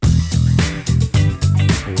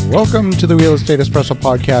Welcome to the Real Estate Espresso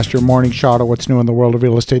Podcast, your morning shot of what's new in the world of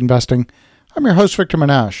real estate investing. I'm your host, Victor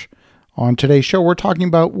Menashe. On today's show, we're talking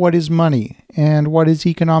about what is money and what is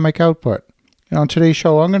economic output. And on today's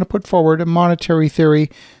show, I'm going to put forward a monetary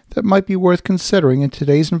theory that might be worth considering in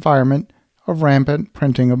today's environment of rampant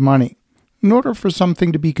printing of money. In order for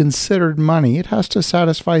something to be considered money, it has to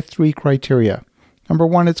satisfy three criteria. Number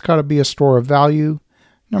one, it's got to be a store of value.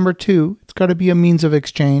 Number two, it's got to be a means of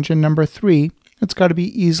exchange. And number three, it's got to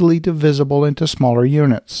be easily divisible into smaller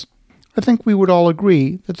units. I think we would all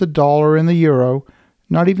agree that the dollar and the euro,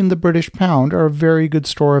 not even the British pound, are a very good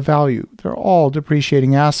store of value. They're all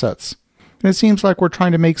depreciating assets. And it seems like we're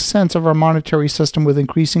trying to make sense of our monetary system with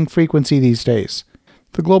increasing frequency these days.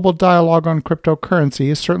 The global dialogue on cryptocurrency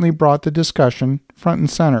has certainly brought the discussion front and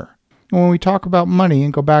center. And when we talk about money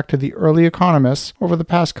and go back to the early economists over the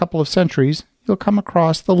past couple of centuries, you'll come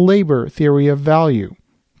across the labor theory of value.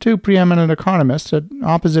 Two preeminent economists at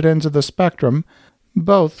opposite ends of the spectrum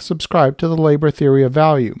both subscribed to the labor theory of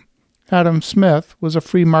value. Adam Smith was a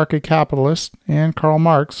free market capitalist, and Karl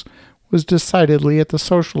Marx was decidedly at the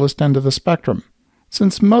socialist end of the spectrum.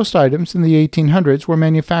 Since most items in the 1800s were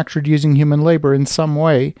manufactured using human labor in some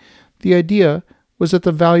way, the idea was that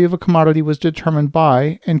the value of a commodity was determined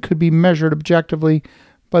by and could be measured objectively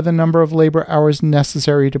by the number of labor hours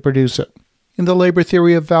necessary to produce it. In the labor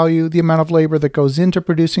theory of value, the amount of labor that goes into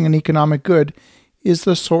producing an economic good is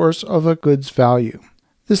the source of a good's value.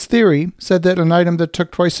 This theory said that an item that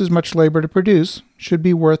took twice as much labor to produce should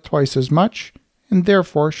be worth twice as much, and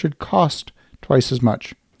therefore should cost twice as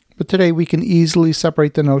much. But today we can easily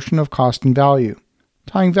separate the notion of cost and value.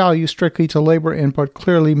 Tying value strictly to labor input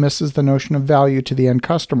clearly misses the notion of value to the end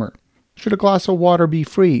customer. Should a glass of water be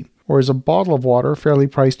free, or is a bottle of water fairly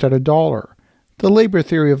priced at $1? The labor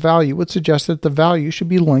theory of value would suggest that the value should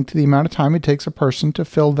be linked to the amount of time it takes a person to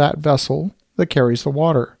fill that vessel that carries the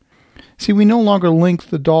water. See, we no longer link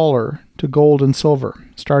the dollar to gold and silver.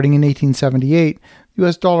 Starting in 1878, the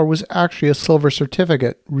U.S. dollar was actually a silver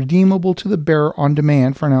certificate, redeemable to the bearer on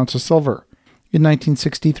demand for an ounce of silver. In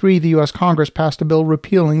 1963, the U.S. Congress passed a bill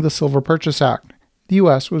repealing the Silver Purchase Act. The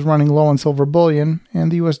U.S. was running low on silver bullion,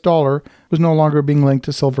 and the U.S. dollar was no longer being linked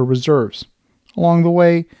to silver reserves. Along the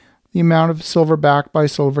way, the amount of silver backed by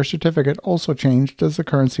silver certificate also changed as the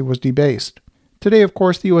currency was debased. Today, of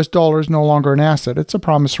course, the U.S. dollar is no longer an asset. It's a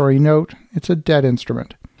promissory note. It's a debt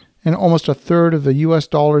instrument. And almost a third of the U.S.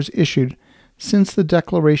 dollars issued since the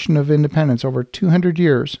Declaration of Independence over 200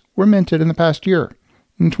 years were minted in the past year.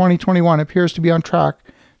 And 2021 appears to be on track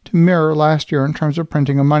to mirror last year in terms of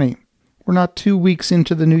printing of money. We're not 2 weeks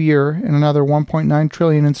into the new year, and another $1.9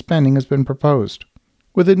 trillion in spending has been proposed.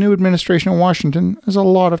 With the new administration in Washington, there's a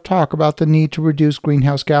lot of talk about the need to reduce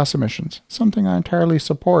greenhouse gas emissions, something I entirely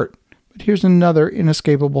support. But here's another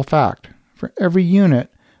inescapable fact. For every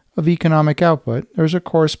unit of economic output, there's a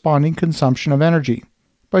corresponding consumption of energy.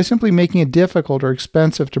 By simply making it difficult or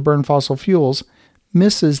expensive to burn fossil fuels,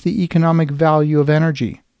 misses the economic value of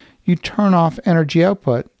energy. You turn off energy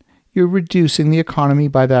output, you're reducing the economy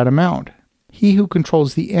by that amount. He who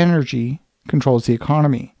controls the energy controls the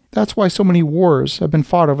economy. That's why so many wars have been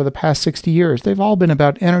fought over the past 60 years. They've all been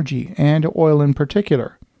about energy, and oil in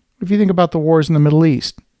particular. If you think about the wars in the Middle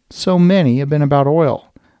East, so many have been about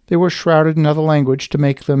oil. They were shrouded in other language to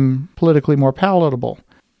make them politically more palatable.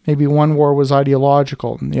 Maybe one war was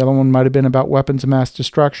ideological, and the other one might have been about weapons of mass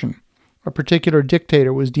destruction. A particular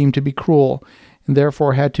dictator was deemed to be cruel, and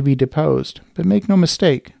therefore had to be deposed. But make no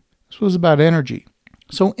mistake, this was about energy.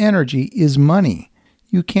 So energy is money.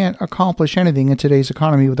 You can't accomplish anything in today's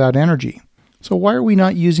economy without energy. So why are we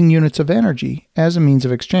not using units of energy as a means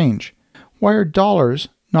of exchange? Why are dollars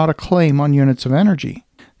not a claim on units of energy?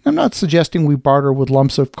 I'm not suggesting we barter with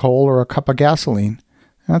lumps of coal or a cup of gasoline.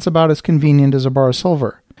 That's about as convenient as a bar of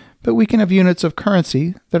silver. But we can have units of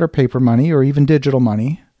currency that are paper money or even digital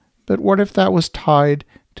money. But what if that was tied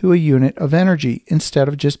to a unit of energy instead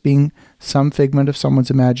of just being some figment of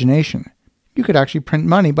someone's imagination? You could actually print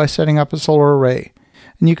money by setting up a solar array.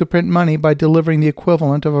 And you could print money by delivering the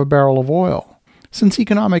equivalent of a barrel of oil. Since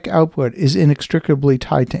economic output is inextricably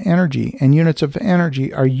tied to energy, and units of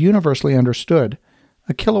energy are universally understood,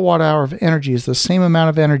 a kilowatt hour of energy is the same amount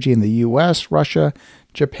of energy in the US, Russia,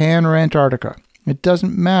 Japan, or Antarctica. It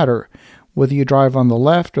doesn't matter whether you drive on the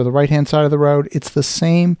left or the right-hand side of the road. It's the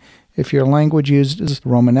same if your language uses the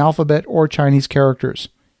Roman alphabet or Chinese characters.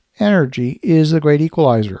 Energy is the great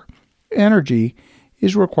equalizer. Energy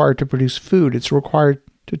is required to produce food. It's required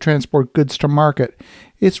to transport goods to market.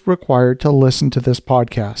 It's required to listen to this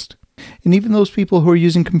podcast. And even those people who are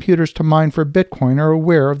using computers to mine for Bitcoin are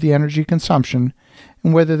aware of the energy consumption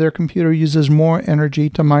and whether their computer uses more energy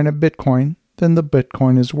to mine a Bitcoin than the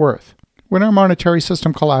Bitcoin is worth. When our monetary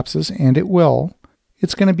system collapses, and it will,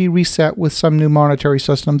 it's going to be reset with some new monetary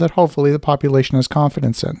system that hopefully the population has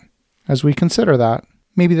confidence in. As we consider that,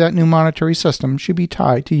 maybe that new monetary system should be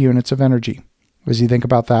tied to units of energy. As you think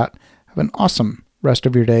about that, have an awesome rest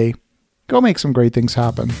of your day. Go make some great things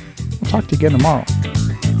happen. We'll talk to you again tomorrow.